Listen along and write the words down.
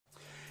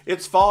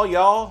It's fall,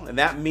 y'all, and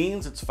that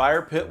means it's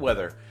fire pit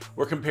weather.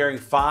 We're comparing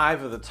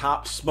 5 of the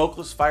top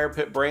smokeless fire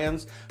pit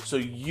brands so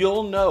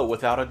you'll know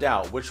without a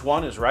doubt which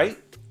one is right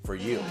for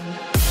you.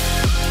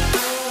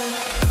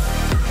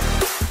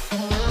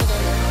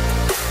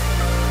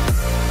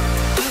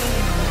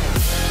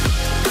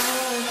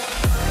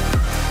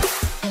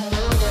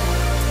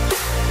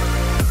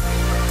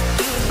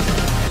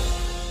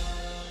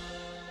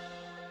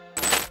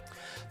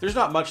 There's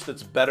not much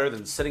that's better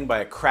than sitting by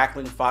a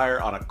crackling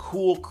fire on a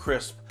cool,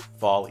 crisp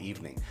fall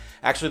evening.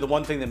 Actually, the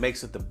one thing that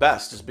makes it the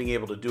best is being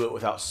able to do it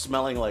without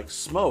smelling like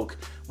smoke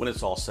when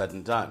it's all said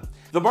and done.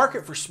 The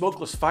market for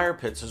smokeless fire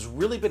pits has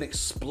really been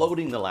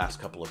exploding the last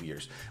couple of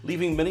years,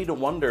 leaving many to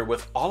wonder,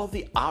 with all of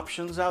the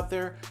options out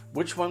there,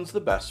 which one's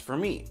the best for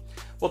me?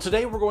 Well,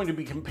 today we're going to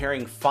be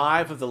comparing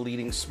 5 of the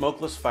leading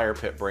smokeless fire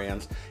pit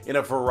brands in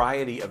a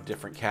variety of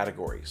different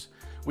categories.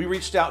 We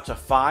reached out to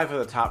 5 of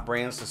the top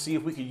brands to see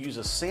if we could use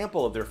a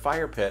sample of their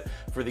fire pit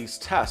for these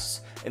tests,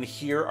 and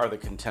here are the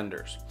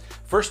contenders.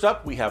 First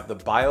up, we have the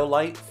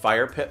BioLite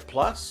Fire Pit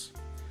Plus,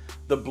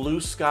 the Blue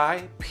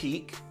Sky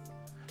Peak,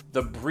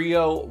 the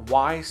Brio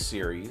Y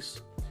Series,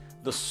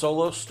 the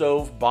Solo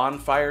Stove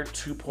Bonfire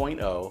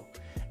 2.0,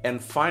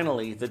 and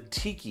finally the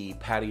Tiki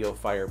Patio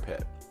Fire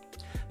Pit.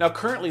 Now,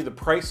 currently the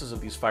prices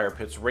of these fire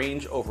pits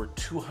range over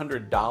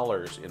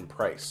 $200 in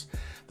price.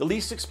 The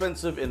least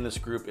expensive in this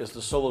group is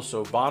the Solo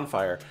Stove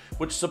Bonfire,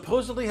 which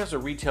supposedly has a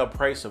retail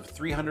price of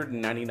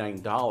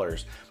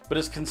 $399, but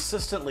has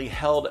consistently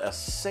held a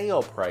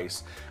sale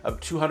price of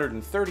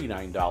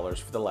 $239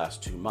 for the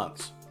last 2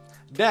 months.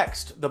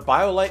 Next, the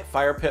BioLite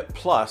Fire Pit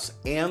Plus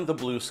and the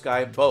Blue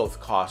Sky both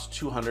cost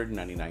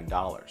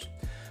 $299.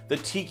 The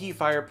Tiki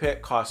Fire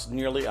Pit costs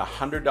nearly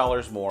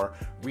 $100 more,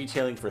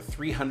 retailing for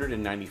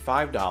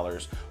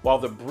 $395, while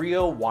the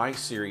Brio Y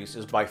Series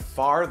is by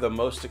far the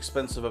most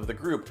expensive of the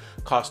group,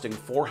 costing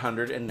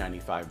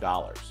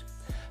 $495.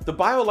 The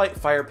BioLite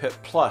Fire Pit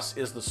Plus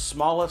is the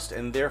smallest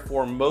and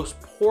therefore most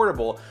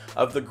portable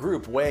of the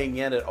group, weighing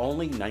in at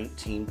only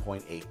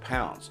 19.8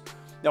 pounds.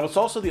 Now, it's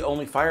also the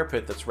only fire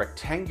pit that's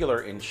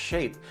rectangular in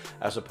shape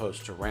as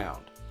opposed to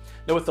round.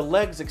 Now, with the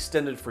legs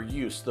extended for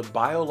use, the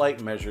BioLite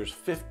measures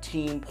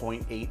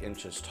 15.8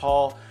 inches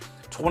tall,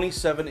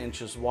 27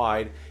 inches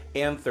wide,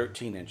 and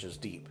 13 inches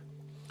deep.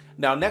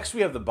 Now, next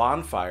we have the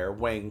Bonfire,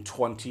 weighing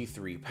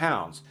 23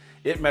 pounds.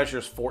 It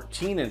measures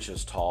 14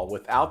 inches tall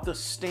without the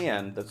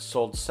stand that's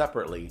sold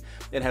separately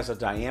and has a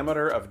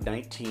diameter of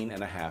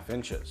 19.5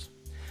 inches.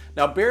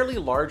 Now, barely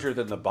larger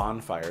than the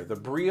Bonfire, the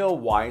Brio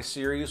Y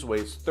Series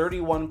weighs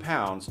 31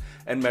 pounds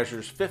and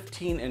measures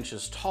 15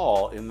 inches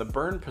tall in the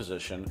burn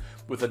position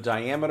with a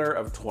diameter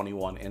of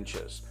 21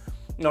 inches.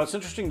 Now, it's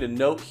interesting to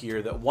note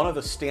here that one of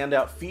the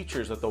standout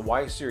features that the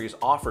Y Series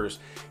offers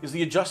is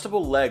the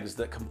adjustable legs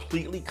that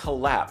completely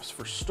collapse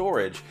for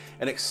storage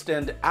and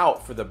extend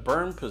out for the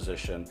burn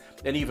position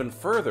and even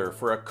further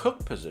for a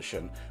cook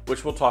position,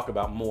 which we'll talk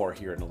about more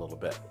here in a little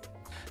bit.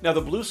 Now,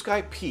 the Blue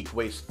Sky Peak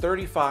weighs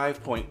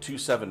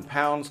 35.27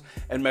 pounds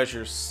and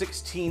measures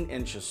 16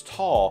 inches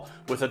tall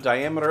with a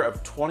diameter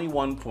of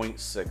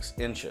 21.6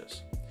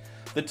 inches.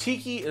 The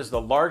Tiki is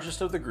the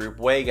largest of the group,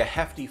 weighing a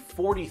hefty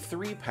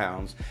 43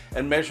 pounds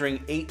and measuring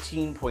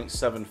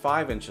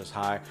 18.75 inches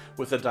high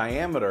with a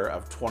diameter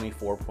of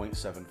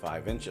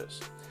 24.75 inches.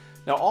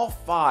 Now, all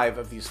 5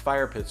 of these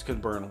fire pits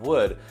can burn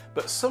wood,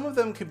 but some of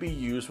them can be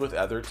used with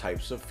other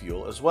types of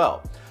fuel as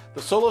well.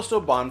 The Solo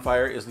Stove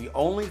Bonfire is the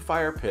only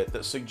fire pit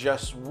that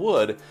suggests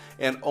wood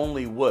and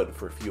only wood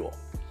for fuel.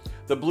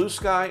 The Blue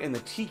Sky and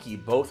the Tiki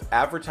both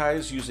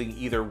advertise using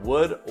either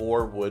wood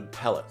or wood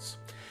pellets.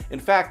 In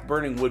fact,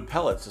 burning wood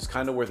pellets is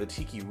kind of where the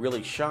Tiki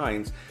really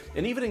shines,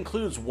 and even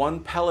includes 1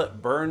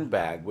 pellet burn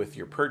bag with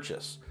your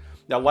purchase.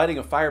 Now, lighting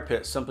a fire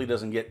pit simply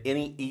doesn't get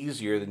any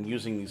easier than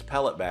using these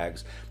pellet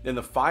bags, and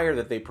the fire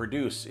that they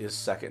produce is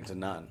second to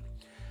none.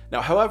 Now,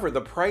 however,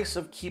 the price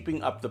of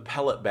keeping up the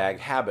pellet bag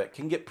habit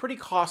can get pretty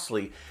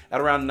costly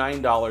at around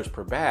 $9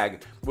 per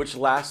bag, which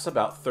lasts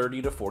about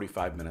 30 to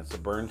 45 minutes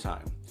of burn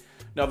time.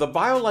 Now, the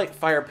BioLite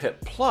Fire Pit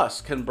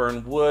Plus can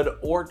burn wood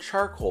or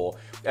charcoal,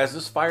 as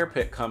this fire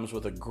pit comes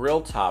with a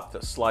grill top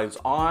that slides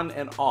on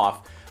and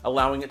off,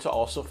 allowing it to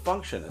also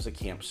function as a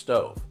camp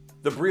stove.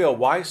 The Brio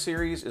Y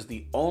Series is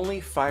the only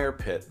fire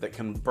pit that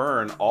can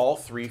burn all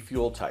 3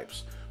 fuel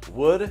types: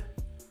 wood,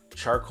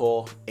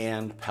 charcoal,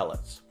 and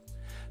pellets.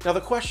 Now,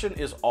 the question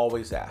is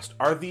always asked,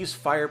 are these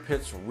fire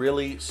pits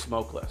really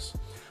smokeless?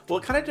 Well,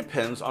 it kind of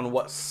depends on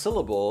what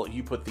syllable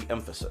you put the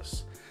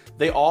emphasis.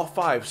 They all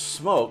 5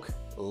 smoke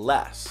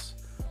less.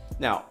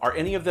 Now, are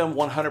any of them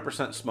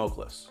 100%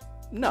 smokeless?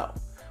 No,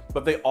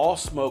 but they all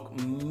smoke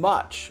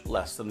much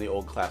less than the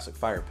old classic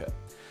fire pit.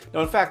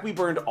 Now, in fact, we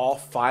burned all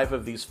 5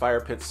 of these fire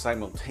pits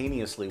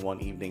simultaneously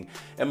one evening,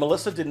 and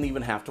Melissa didn't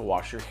even have to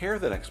wash her hair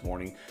the next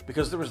morning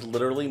because there was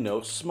literally no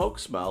smoke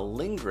smell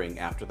lingering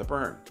after the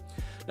burn.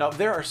 Now,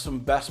 there are some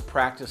best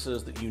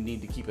practices that you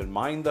need to keep in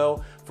mind,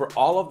 though, for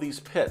all of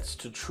these pits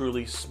to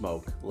truly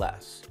smoke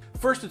less.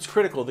 First, it's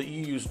critical that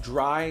you use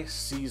dry,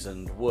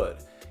 seasoned wood.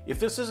 If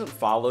this isn't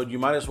followed, you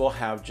might as well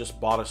have just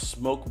bought a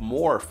smoke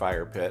more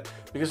fire pit,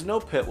 because no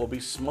pit will be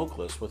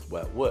smokeless with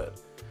wet wood.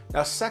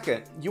 Now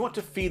second, you want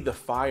to feed the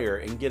fire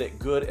and get it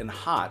good and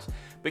hot,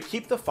 but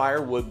keep the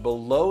firewood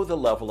below the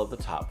level of the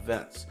top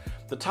vents.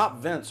 The top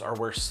vents are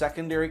where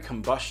secondary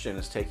combustion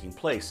is taking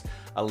place,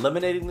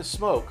 eliminating the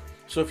smoke,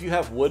 so if you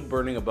have wood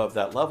burning above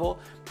that level,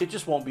 it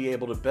just won't be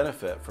able to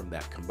benefit from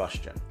that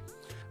combustion.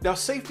 Now,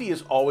 safety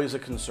is always a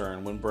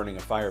concern when burning a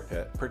fire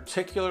pit,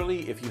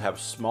 particularly if you have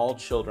small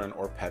children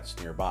or pets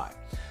nearby.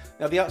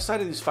 Now, the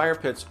outside of these fire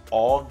pits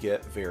all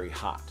get very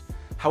hot.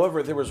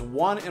 However, there was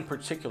one in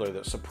particular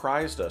that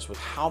surprised us with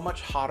how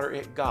much hotter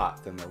it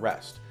got than the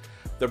rest.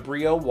 The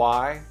Brio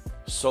Y,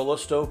 Solo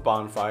Stove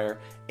Bonfire,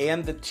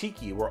 and the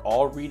Tiki were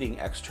all reading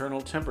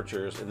external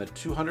temperatures in the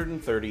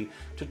 230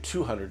 to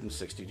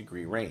 260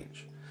 degree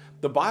range.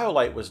 The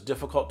BioLite was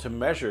difficult to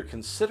measure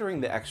considering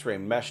the X-ray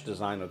mesh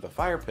design of the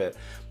fire pit.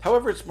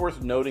 However, it's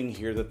worth noting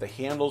here that the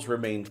handles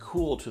remained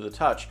cool to the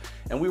touch,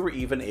 and we were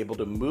even able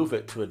to move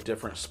it to a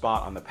different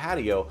spot on the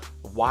patio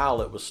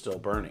while it was still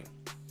burning.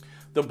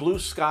 The Blue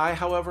Sky,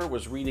 however,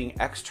 was reading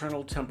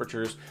external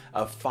temperatures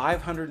of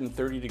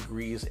 530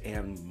 degrees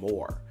and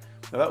more.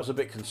 Now that was a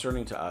bit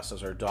concerning to us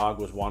as our dog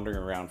was wandering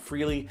around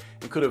freely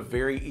and could have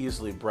very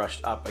easily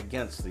brushed up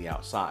against the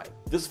outside.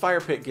 This fire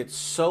pit gets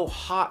so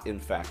hot, in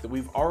fact, that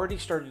we've already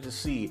started to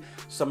see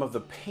some of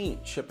the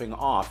paint chipping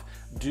off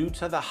due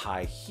to the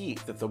high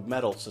heat that the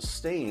metal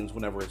sustains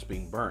whenever it's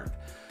being burned.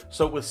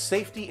 So with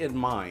safety in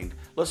mind,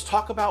 let's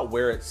talk about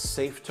where it's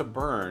safe to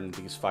burn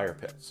these fire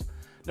pits.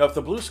 Now, if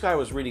the Blue Sky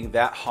was reading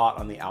that hot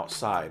on the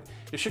outside,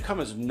 it should come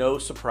as no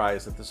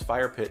surprise that this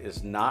fire pit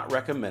is not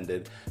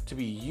recommended to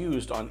be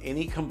used on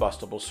any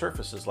combustible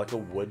surfaces like a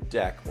wood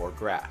deck or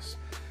grass.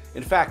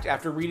 In fact,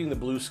 after reading the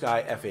Blue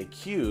Sky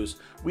FAQs,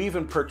 we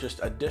even purchased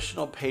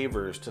additional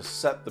pavers to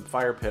set the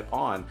fire pit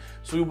on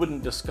so we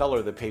wouldn't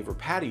discolor the paver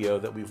patio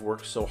that we've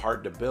worked so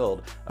hard to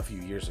build a few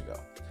years ago.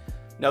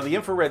 Now, the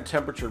infrared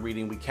temperature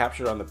reading we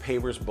captured on the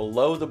pavers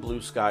below the Blue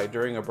Sky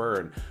during a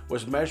burn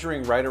was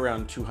measuring right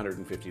around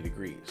 250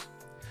 degrees.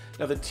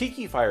 Now, the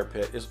Tiki fire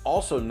pit is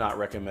also not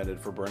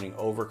recommended for burning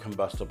over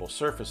combustible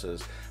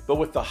surfaces, but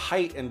with the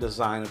height and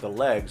design of the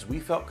legs, we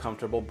felt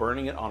comfortable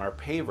burning it on our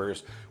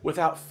pavers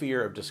without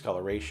fear of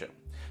discoloration.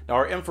 Now,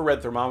 our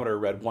infrared thermometer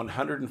read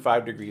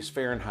 105 degrees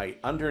Fahrenheit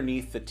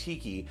underneath the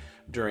Tiki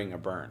during a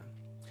burn.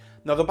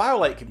 Now, the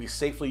BioLite can be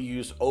safely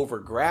used over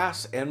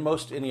grass and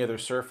most any other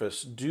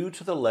surface due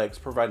to the legs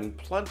providing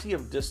plenty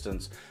of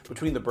distance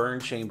between the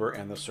burn chamber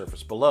and the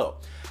surface below.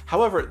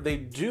 However, they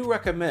do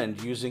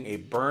recommend using a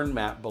burn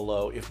mat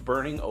below if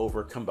burning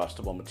over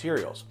combustible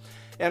materials.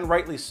 And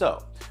rightly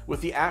so. With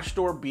the ash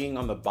door being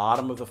on the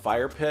bottom of the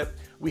fire pit,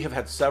 we have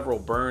had several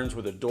burns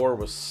where the door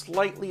was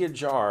slightly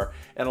ajar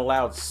and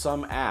allowed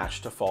some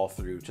ash to fall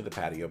through to the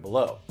patio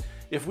below.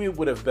 If we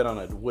would have been on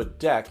a wood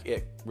deck,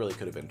 it really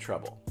could have been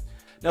trouble.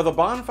 Now, the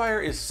bonfire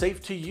is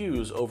safe to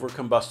use over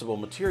combustible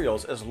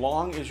materials as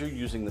long as you're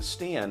using the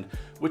stand,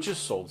 which is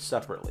sold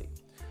separately.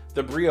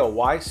 The Brio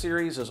Y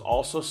series is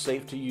also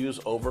safe to use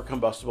over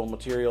combustible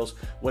materials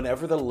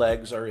whenever the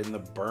legs are in the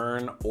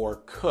burn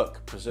or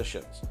cook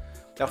positions.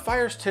 Now,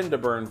 fires tend to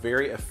burn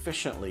very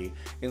efficiently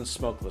in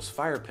smokeless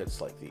fire pits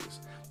like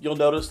these. You'll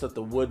notice that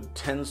the wood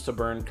tends to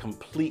burn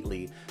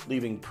completely,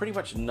 leaving pretty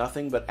much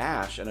nothing but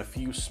ash and a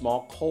few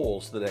small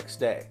coals the next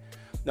day.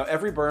 Now,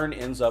 every burn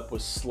ends up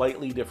with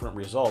slightly different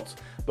results,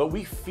 but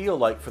we feel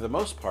like for the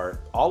most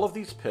part, all of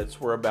these pits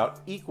were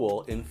about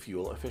equal in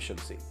fuel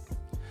efficiency.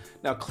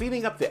 Now,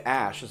 cleaning up the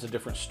ash is a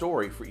different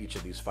story for each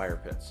of these fire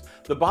pits.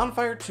 The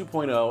Bonfire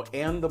 2.0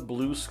 and the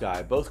Blue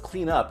Sky both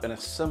clean up in a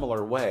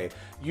similar way,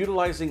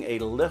 utilizing a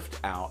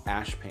lift-out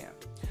ash pan.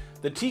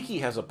 The Tiki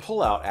has a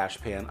pull-out ash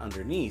pan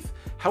underneath,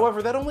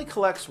 however that only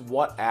collects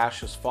what ash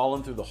has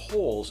fallen through the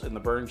holes in the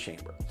burn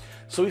chamber.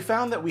 So we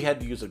found that we had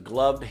to use a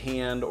gloved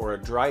hand or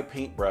a dry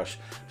paintbrush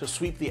to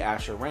sweep the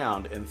ash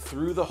around and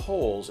through the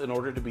holes in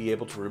order to be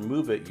able to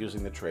remove it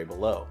using the tray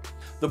below.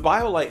 The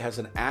BioLite has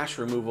an ash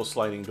removal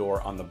sliding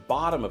door on the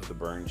bottom of the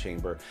burn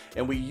chamber,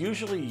 and we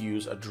usually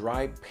use a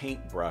dry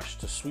paintbrush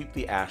to sweep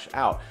the ash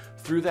out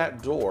through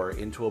that door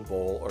into a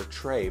bowl or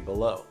tray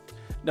below.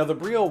 Now, the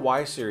Brio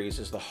Y series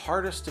is the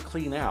hardest to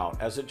clean out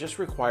as it just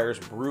requires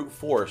brute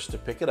force to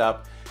pick it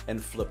up and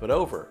flip it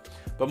over,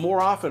 but more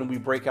often we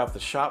break out the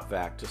shop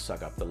vac to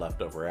suck up the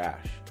leftover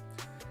ash.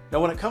 Now,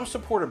 when it comes to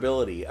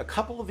portability, a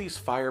couple of these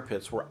fire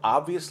pits were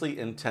obviously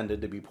intended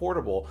to be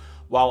portable,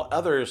 while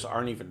others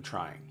aren't even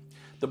trying.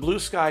 The Blue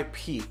Sky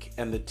Peak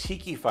and the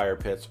Tiki fire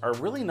pits are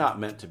really not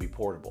meant to be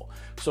portable,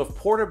 so if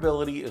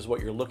portability is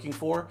what you're looking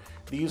for,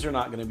 these are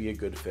not going to be a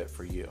good fit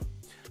for you.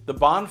 The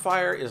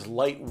Bonfire is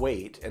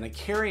lightweight and a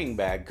carrying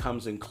bag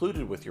comes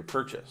included with your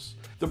purchase.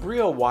 The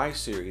Brio Y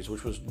series,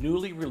 which was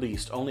newly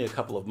released only a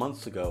couple of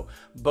months ago,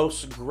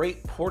 boasts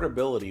great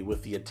portability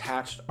with the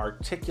attached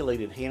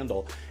articulated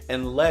handle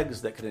and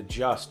legs that can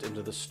adjust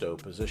into the stow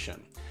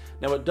position.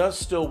 Now, it does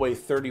still weigh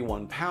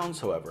 31 pounds,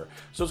 however,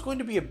 so it's going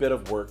to be a bit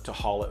of work to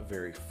haul it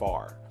very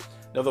far.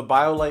 Now the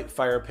BioLite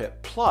Firepit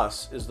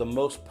Plus is the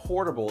most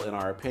portable in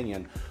our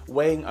opinion,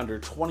 weighing under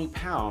 20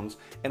 pounds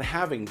and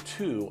having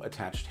 2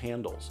 attached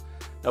handles.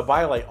 Now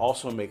BioLite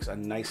also makes a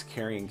nice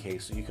carrying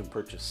case that you can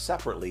purchase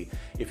separately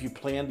if you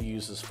plan to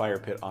use this fire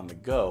pit on the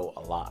go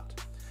a lot.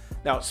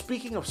 Now,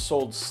 speaking of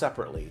sold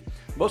separately,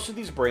 most of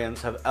these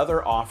brands have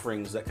other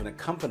offerings that can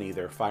accompany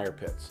their fire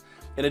pits.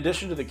 In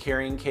addition to the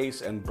carrying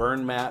case and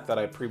burn mat that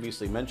I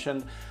previously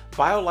mentioned,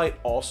 BioLite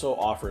also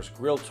offers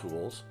grill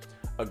tools,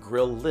 a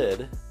grill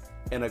lid,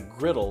 and a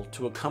griddle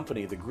to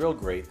accompany the grill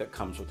grate that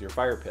comes with your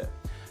fire pit.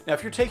 Now,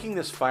 if you're taking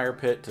this fire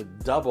pit to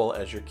double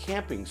as your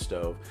camping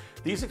stove,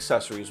 these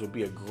accessories would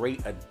be a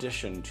great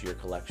addition to your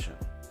collection.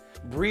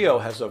 Brio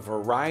has a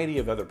variety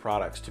of other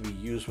products to be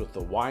used with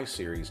the Y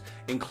series,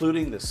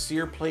 including the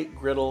sear plate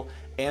griddle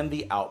and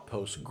the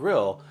outpost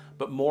grill,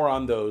 but more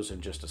on those in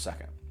just a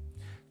second.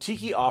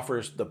 Tiki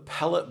offers the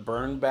pellet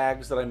burn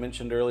bags that I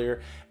mentioned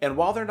earlier, and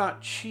while they're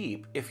not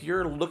cheap, if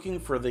you're looking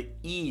for the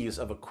ease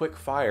of a quick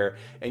fire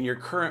and your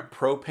current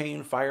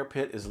propane fire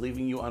pit is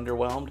leaving you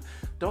underwhelmed,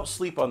 don't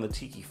sleep on the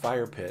Tiki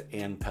fire pit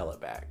and pellet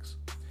bags.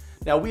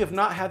 Now, we have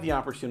not had the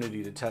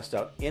opportunity to test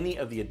out any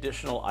of the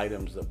additional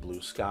items that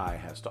Blue Sky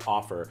has to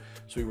offer,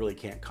 so we really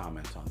can't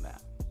comment on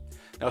that.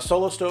 Now,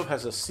 Solo Stove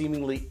has a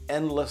seemingly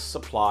endless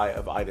supply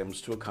of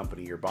items to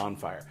accompany your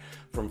bonfire,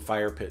 from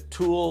fire pit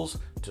tools,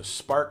 to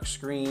spark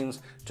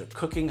screens, to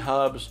cooking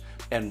hubs,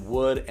 and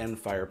wood and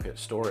fire pit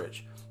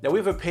storage. Now, we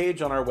have a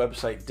page on our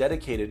website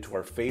dedicated to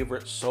our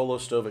favorite Solo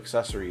Stove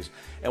accessories,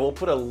 and we'll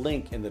put a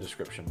link in the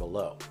description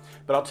below.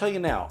 But I'll tell you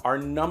now, our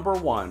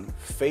 #1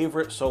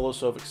 favorite Solo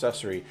Stove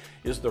accessory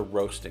is the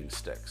roasting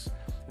sticks.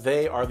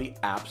 They are the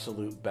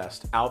absolute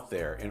best out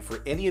there, and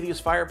for any of these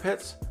fire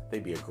pits,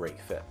 they'd be a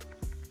great fit.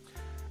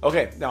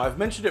 Okay, now I've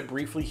mentioned it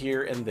briefly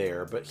here and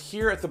there, but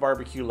here at the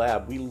Barbecue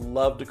Lab, we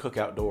love to cook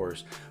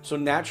outdoors, so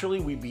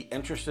naturally we'd be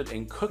interested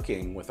in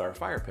cooking with our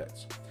fire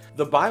pits.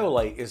 The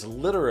BioLite is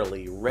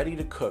literally ready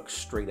to cook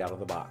straight out of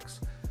the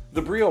box.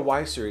 The Brio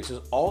Y series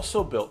is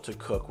also built to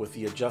cook with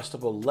the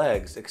adjustable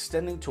legs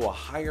extending to a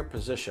higher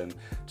position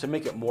to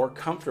make it more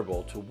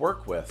comfortable to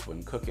work with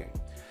when cooking.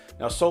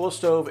 Now, Solo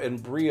Stove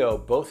and Brio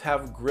both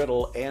have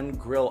griddle and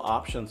grill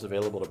options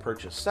available to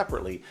purchase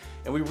separately,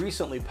 and we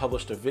recently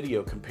published a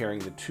video comparing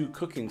the 2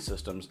 cooking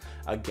systems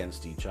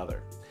against each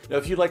other. Now,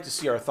 if you'd like to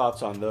see our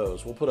thoughts on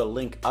those, we'll put a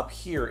link up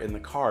here in the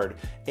card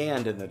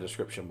and in the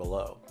description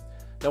below.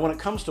 Now, when it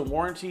comes to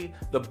warranty,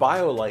 the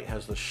BioLite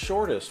has the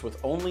shortest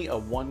with only a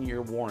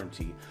 1-year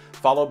warranty,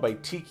 followed by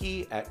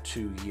Tiki at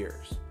 2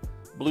 years.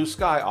 Blue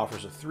Sky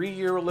offers a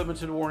 3-year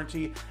limited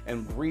warranty,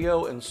 and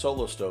Brio and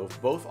Solo Stove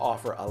both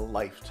offer a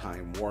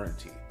lifetime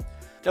warranty.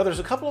 Now, there's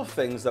a couple of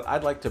things that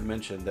I'd like to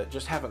mention that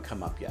just haven't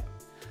come up yet.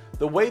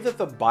 The way that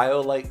the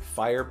BioLite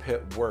fire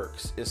pit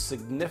works is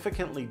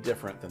significantly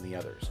different than the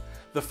others.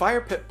 The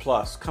Fire Pit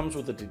Plus comes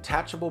with a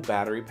detachable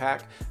battery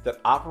pack that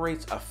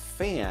operates a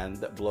fan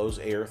that blows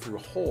air through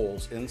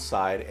holes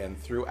inside and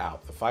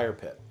throughout the fire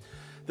pit.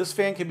 This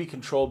fan can be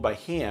controlled by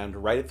hand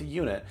right at the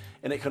unit,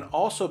 and it can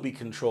also be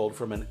controlled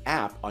from an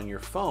app on your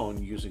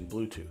phone using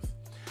Bluetooth.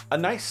 A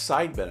nice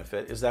side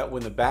benefit is that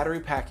when the battery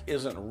pack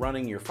isn't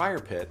running your fire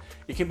pit,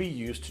 it can be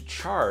used to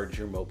charge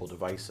your mobile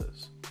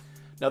devices.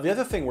 Now, the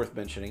other thing worth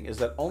mentioning is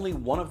that only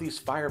one of these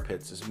fire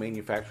pits is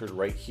manufactured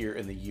right here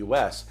in the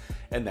US,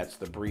 and that's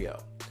the Brio.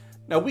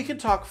 Now, we could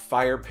talk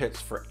fire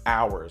pits for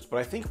hours, but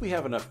I think we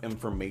have enough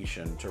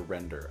information to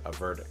render a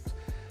verdict.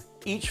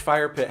 Each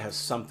fire pit has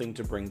something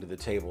to bring to the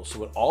table,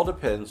 so it all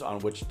depends on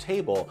which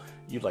table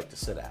you'd like to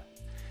sit at.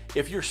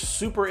 If you're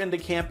super into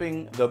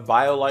camping, the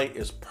BioLite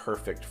is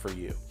perfect for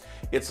you.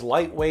 It's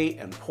lightweight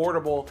and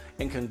portable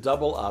and can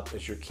double up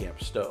as your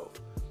camp stove.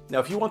 Now,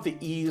 if you want the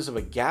ease of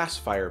a gas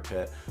fire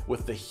pit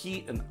with the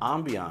heat and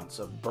ambiance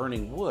of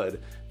burning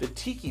wood, the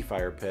Tiki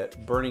fire pit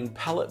burning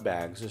pellet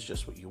bags is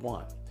just what you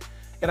want.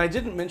 And I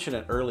didn't mention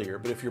it earlier,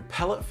 but if your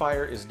pellet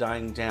fire is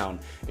dying down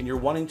and you're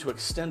wanting to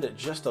extend it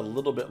just a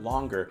little bit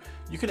longer,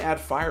 you can add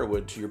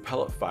firewood to your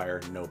pellet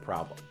fire, no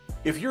problem.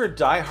 If you're a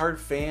die-hard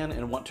fan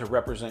and want to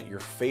represent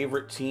your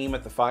favorite team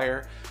at the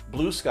fire,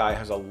 Blue Sky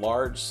has a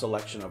large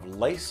selection of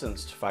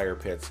licensed fire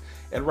pits,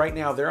 and right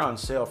now they're on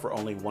sale for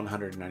only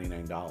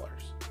 $199.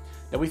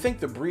 Now, we think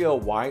the Brio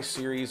Y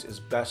series is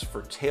best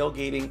for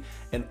tailgating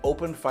and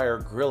open fire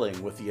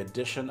grilling with the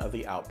addition of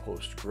the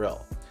Outpost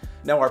grill.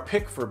 Now, our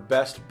pick for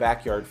best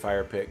backyard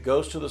fire pit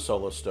goes to the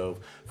Solo Stove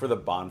for the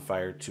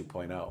Bonfire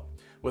 2.0.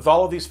 With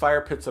all of these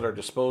fire pits at our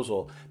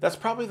disposal, that's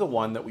probably the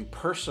one that we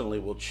personally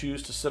will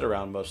choose to sit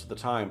around most of the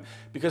time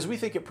because we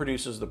think it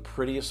produces the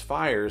prettiest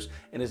fires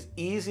and is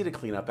easy to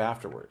clean up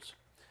afterwards.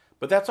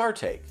 But that's our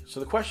take. So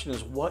the question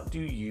is, what do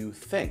you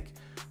think?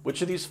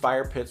 Which of these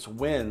fire pits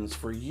wins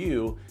for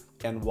you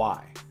and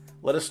why?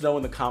 Let us know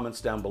in the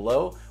comments down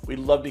below. We'd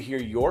love to hear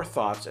your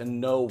thoughts and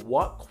know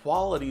what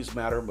qualities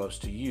matter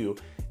most to you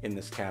in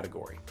this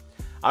category.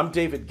 I'm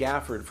David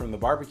Gafford from the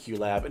Barbecue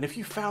Lab, and if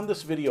you found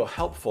this video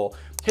helpful,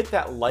 hit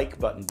that like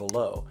button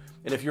below.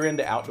 And if you're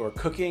into outdoor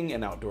cooking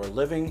and outdoor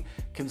living,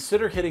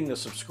 consider hitting the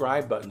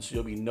subscribe button so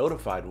you'll be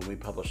notified when we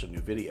publish a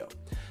new video.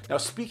 Now,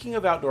 speaking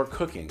of outdoor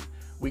cooking,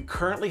 We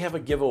currently have a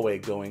giveaway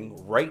going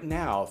right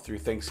now through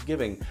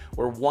Thanksgiving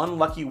where one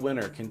lucky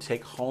winner can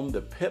take home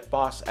the Pit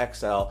Boss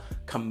XL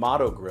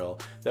Kamado grill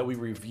that we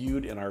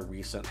reviewed in our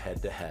recent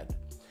head-to-head.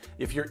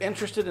 If you're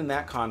interested in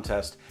that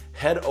contest,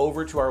 head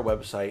over to our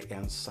website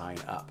and sign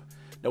up.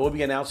 Now we'll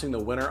be announcing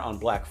the winner on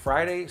Black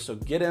Friday, so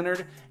get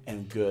entered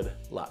and good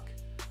luck.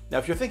 Now,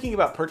 if you're thinking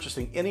about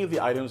purchasing any of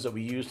the items that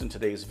we used in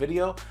today's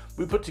video,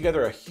 we put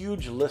together a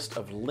huge list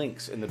of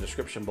links in the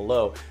description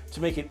below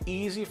to make it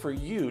easy for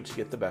you to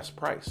get the best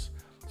price.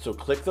 So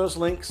click those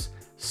links,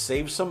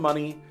 save some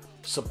money,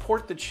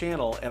 support the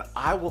channel, and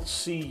I will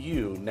see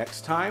you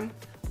next time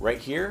right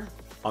here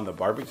on the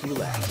Barbecue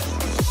Lab.